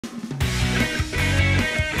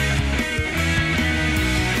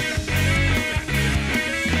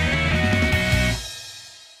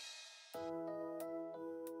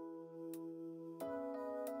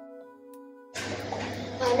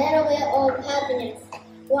happiness.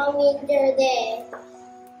 One winter day,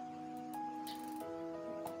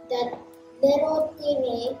 the little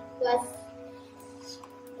Timmy was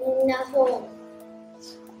in a home.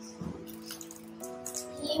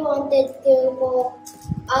 He wanted to go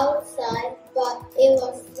outside, but it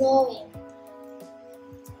was snowing.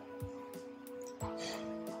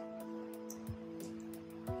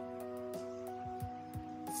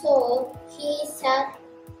 So he sat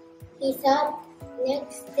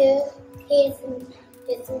next to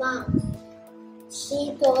his mom.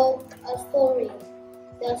 She told a story.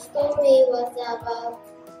 The story was about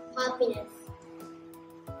happiness.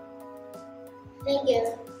 Thank you.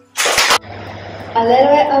 A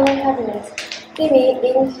little bit about happiness. Timmy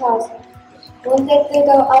in his house wanted to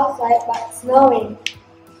go outside but snowing.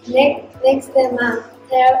 Next the man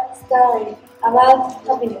tell story about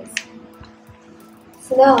happiness.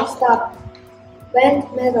 Snow stopped.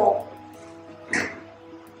 Went middle.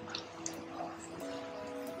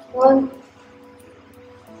 Want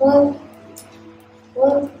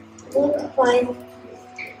to find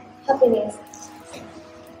happiness.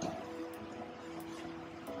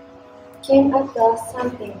 Came across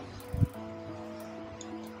something.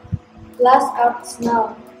 Glass of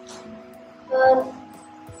snow.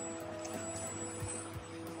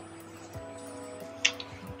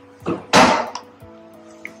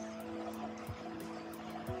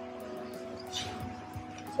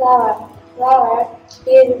 Flower,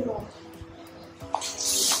 beautiful.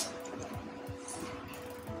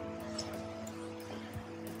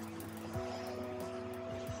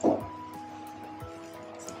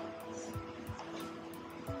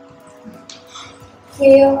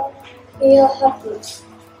 Feel happy.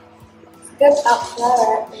 Scoop up flower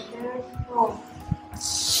and return home.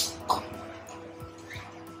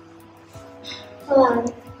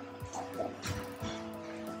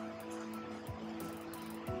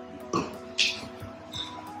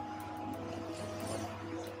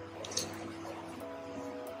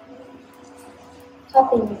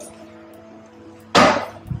 Happiness.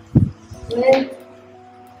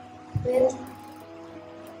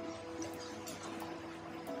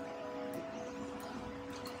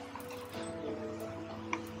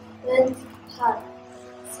 Went hard.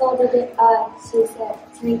 So did I, she said.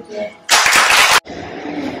 Thank you.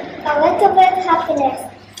 A little bit happiness.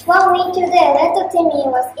 One winter day, little Timmy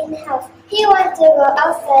was in the house. He wanted to go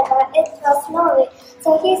outside, but it was snowing.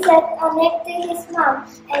 So he sat next to his mom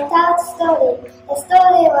and told a story. The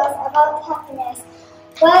story was about happiness.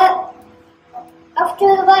 But after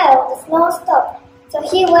a while, the snow stopped. So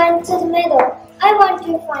he went to the meadow. I want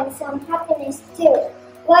to find some happiness too.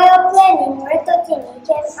 While playing, little Timmy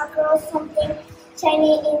came across something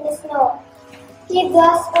shiny in the snow. He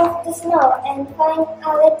brushed off the snow and found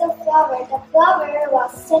a little flower. The flower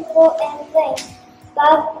was simple and plain,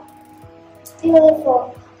 but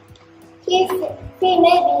beautiful. He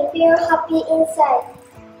made me feel happy inside.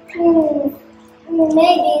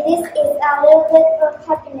 Maybe this is a little bit of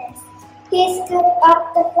happiness. He scooped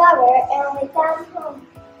up the flower and returned home.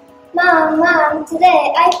 Mom,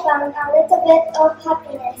 today I found a little bit of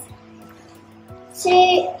happiness.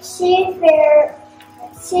 She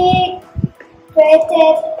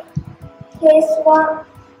created his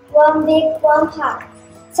one big warm hug.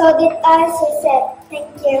 So did I, she said.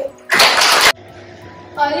 Thank you.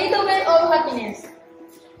 A little bit of happiness.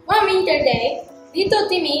 One winter day, little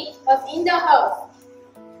Timmy was in the house.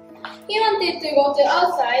 He wanted to go to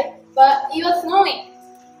outside, but it was snowing.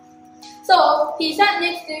 So he sat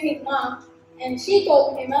next to his mom and she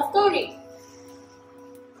told him a story.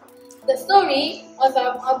 The story was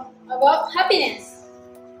about happiness.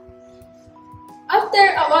 After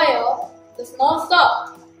a while, the snow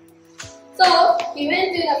stopped. So he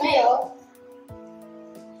went to the meadow.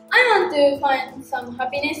 I want to find some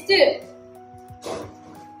happiness too.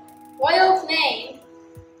 While playing,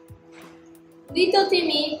 little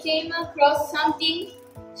Timmy came across something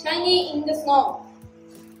shiny in the snow.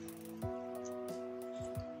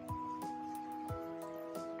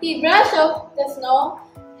 He brushed off the snow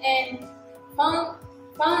and found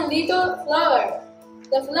a little flower.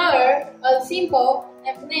 The flower was simple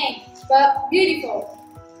and plain, but beautiful.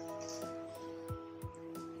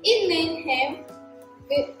 It made him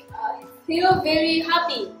feel very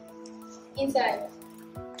happy inside.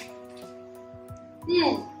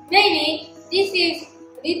 Maybe this is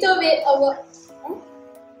little bit of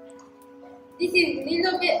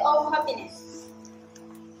happiness.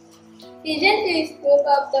 He gently scooped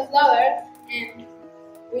up the flower and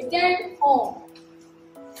returned home.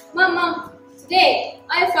 Mom, today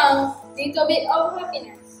I found little bit of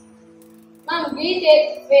happiness. Mom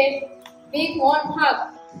greeted with big warm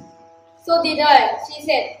hug. So did I. She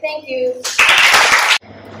said, thank you.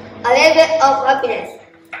 A little bit of happiness.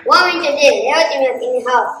 One winter day, little Timmy was in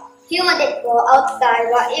the house. He wanted to go outside,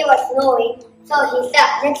 but it was snowing, so he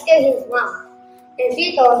sat next to his mom. And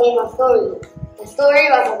she told him a story. The story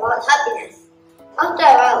was about happiness. After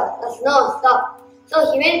a while, the snow stopped,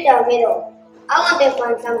 so he went to a meadow. I want to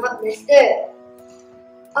find some happiness too.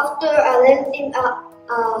 After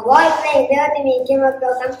while playing, little Timmy came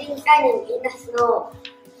across something shining in the snow.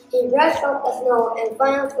 He brushed off the snow and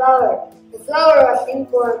found a flower. The flower was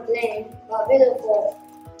simple and plain, but beautiful.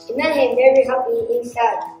 It made him very happy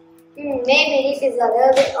inside. Maybe this is a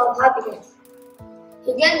little bit of happiness.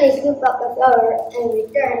 He gently scooped up the flower and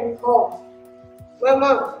returned home.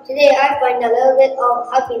 Mom, today I find a little bit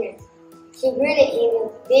of happiness. She greeted him in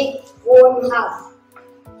a big, warm house.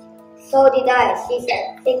 So did I, she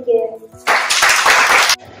said. Thank you.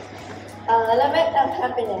 A little bit of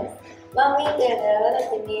happiness. One winter, the little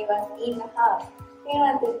Timmy was in the house. He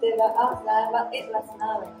wanted to go outside, but it was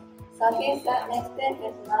snowing. So he sat next to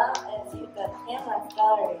his mom and she told him a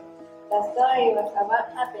story. The story was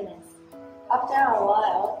about happiness. After a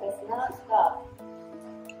while, the snow stopped.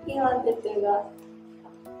 He wanted to go.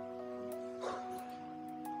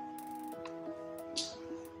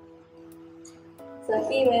 So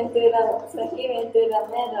he went to the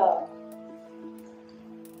meadow.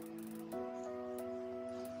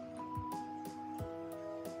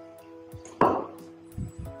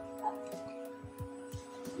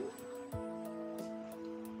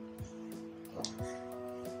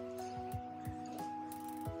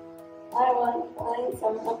 I want to find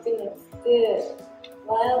some happiness too.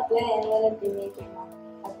 While playing, little Timmy came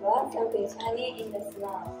across something shiny in the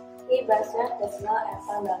snow. He brushed off the snow and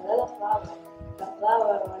found a little flower. The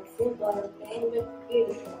flower was simple and plain but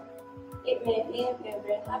beautiful. It made him feel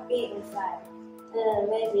very happy inside.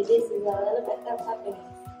 Maybe this is a little bit of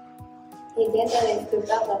happiness. He gently scooped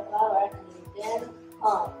up the flower and returned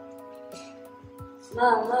home.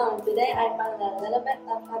 Mom, today I found a little bit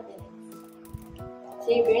of happiness.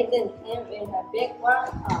 She greeted him in a big warm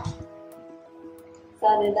hug. So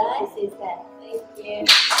did I, she said. Thank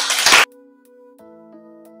you.